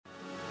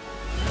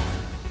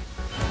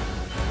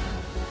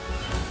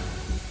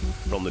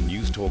From the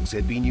News Talk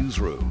ZB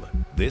Newsroom,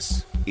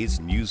 this is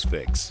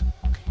Newsfix.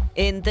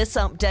 In this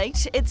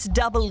update, it's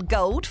double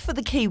gold for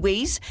the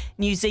Kiwis.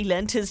 New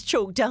Zealand has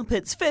chalked up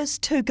its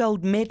first 2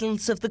 gold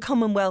medals of the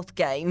Commonwealth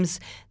Games.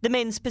 The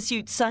men's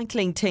pursuit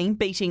cycling team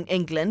beating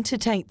England to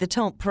take the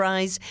top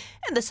prize,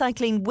 and the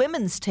cycling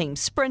women's team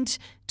sprint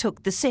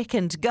took the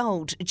second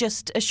gold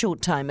just a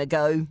short time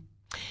ago.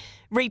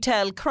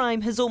 Retail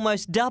crime has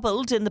almost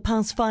doubled in the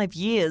past 5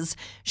 years.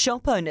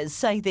 Shop owners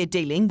say they're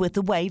dealing with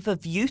a wave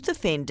of youth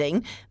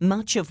offending,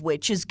 much of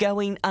which is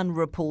going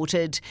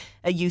unreported.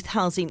 A youth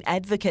housing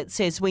advocate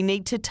says we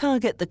need to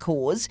target the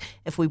cause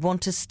if we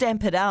want to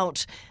stamp it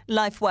out.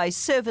 Lifeway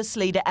service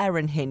leader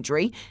Aaron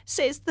Hendry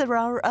says there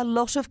are a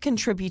lot of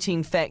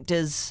contributing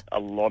factors. A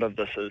lot of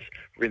this is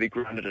really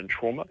grounded in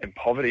trauma and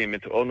poverty and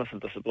mental illness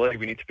and disability.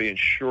 We need to be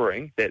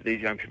ensuring that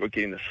these young people are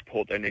getting the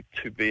support they need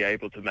to be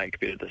able to make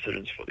better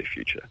decisions for their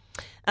future.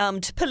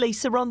 Armed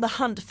police are on the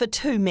hunt for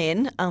 2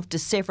 men after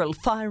several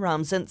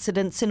firearms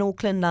incidents in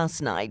Auckland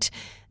last night.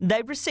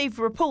 They received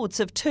reports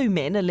of 2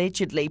 men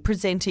allegedly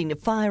presenting a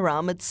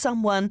firearm at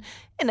someone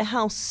in a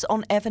house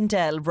on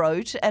Avondale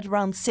Road at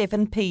around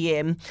 7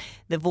 p.m.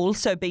 There have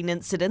also been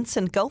incidents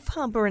in Gulf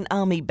Harbour and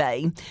Army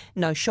Bay.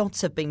 No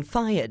shots have been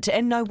fired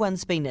and no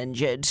one's been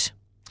injured.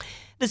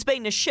 There's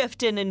been a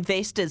shift in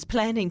investors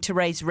planning to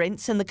raise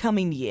rents in the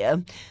coming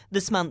year.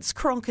 This month's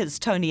Crockers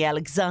Tony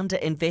Alexander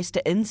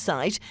Investor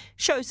Insight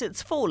shows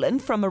it's fallen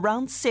from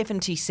around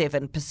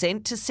 77%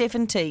 to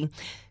 70%.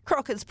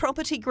 Crockers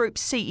Property Group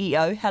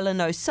CEO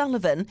Helen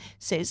O'Sullivan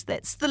says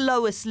that's the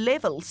lowest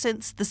level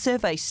since the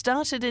survey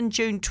started in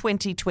June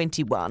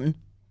 2021.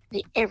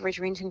 The average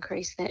rent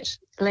increase that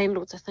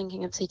landlords are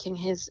thinking of seeking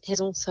has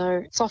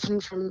also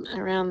softened from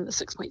around the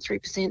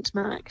 6.3%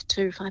 mark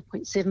to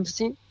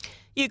 5.7%.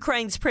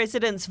 Ukraine's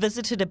president's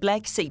visited a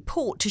Black Sea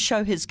port to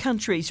show his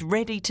country's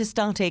ready to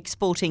start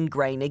exporting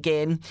grain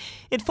again.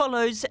 It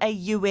follows a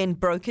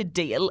UN-brokered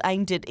deal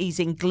aimed at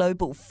easing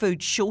global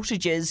food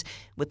shortages,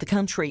 with the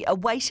country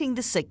awaiting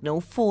the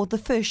signal for the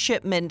first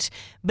shipment.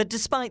 But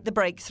despite the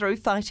breakthrough,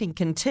 fighting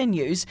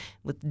continues,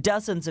 with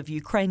dozens of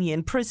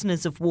Ukrainian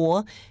prisoners of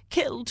war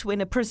killed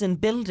when a prison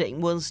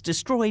building was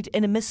destroyed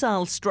in a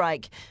missile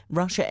strike.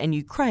 Russia and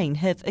Ukraine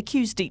have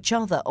accused each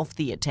other of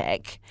the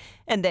attack.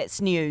 And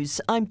that's news.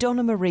 I'm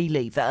Donna Marie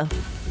Lever.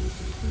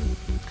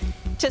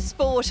 To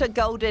sport, a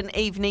golden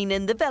evening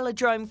in the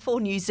Velodrome for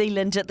New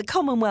Zealand at the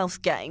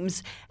Commonwealth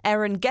Games.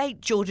 Aaron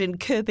Gate, Jordan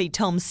Kirby,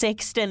 Tom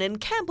Sexton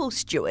and Campbell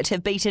Stewart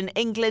have beaten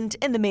England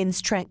in the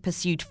men's track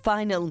pursuit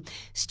final.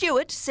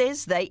 Stewart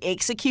says they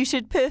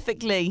executed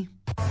perfectly.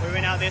 We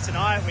went out there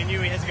tonight, we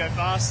knew we had to go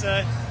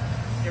faster.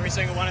 Every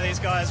single one of these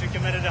guys, we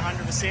committed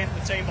 100%.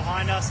 The team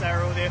behind us, they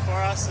were all there for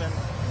us. And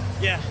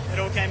yeah, it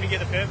all came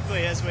together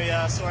perfectly as we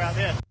saw out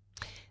there.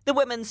 The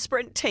women's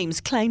sprint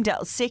teams claimed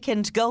our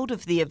second gold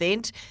of the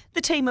event.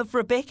 The team of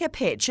Rebecca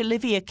Petch,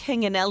 Olivia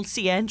King and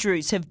Elsie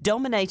Andrews have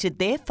dominated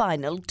their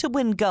final to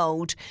win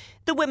gold.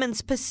 The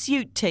women's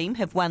pursuit team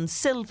have won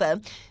silver,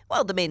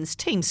 while the men's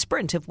team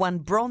sprint have won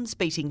bronze,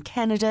 beating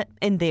Canada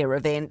in their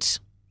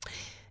event.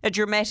 A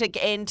dramatic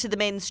end to the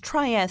men's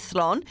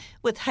triathlon,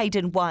 with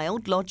Hayden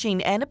Wild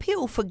lodging an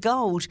appeal for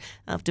gold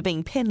after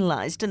being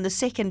penalised in the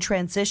second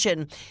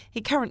transition.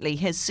 He currently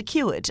has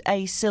secured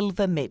a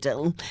silver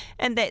medal.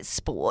 And that's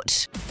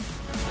sport.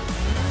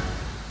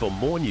 For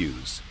more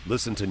news,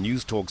 listen to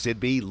News Talk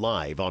ZB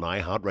live on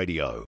iHeartRadio.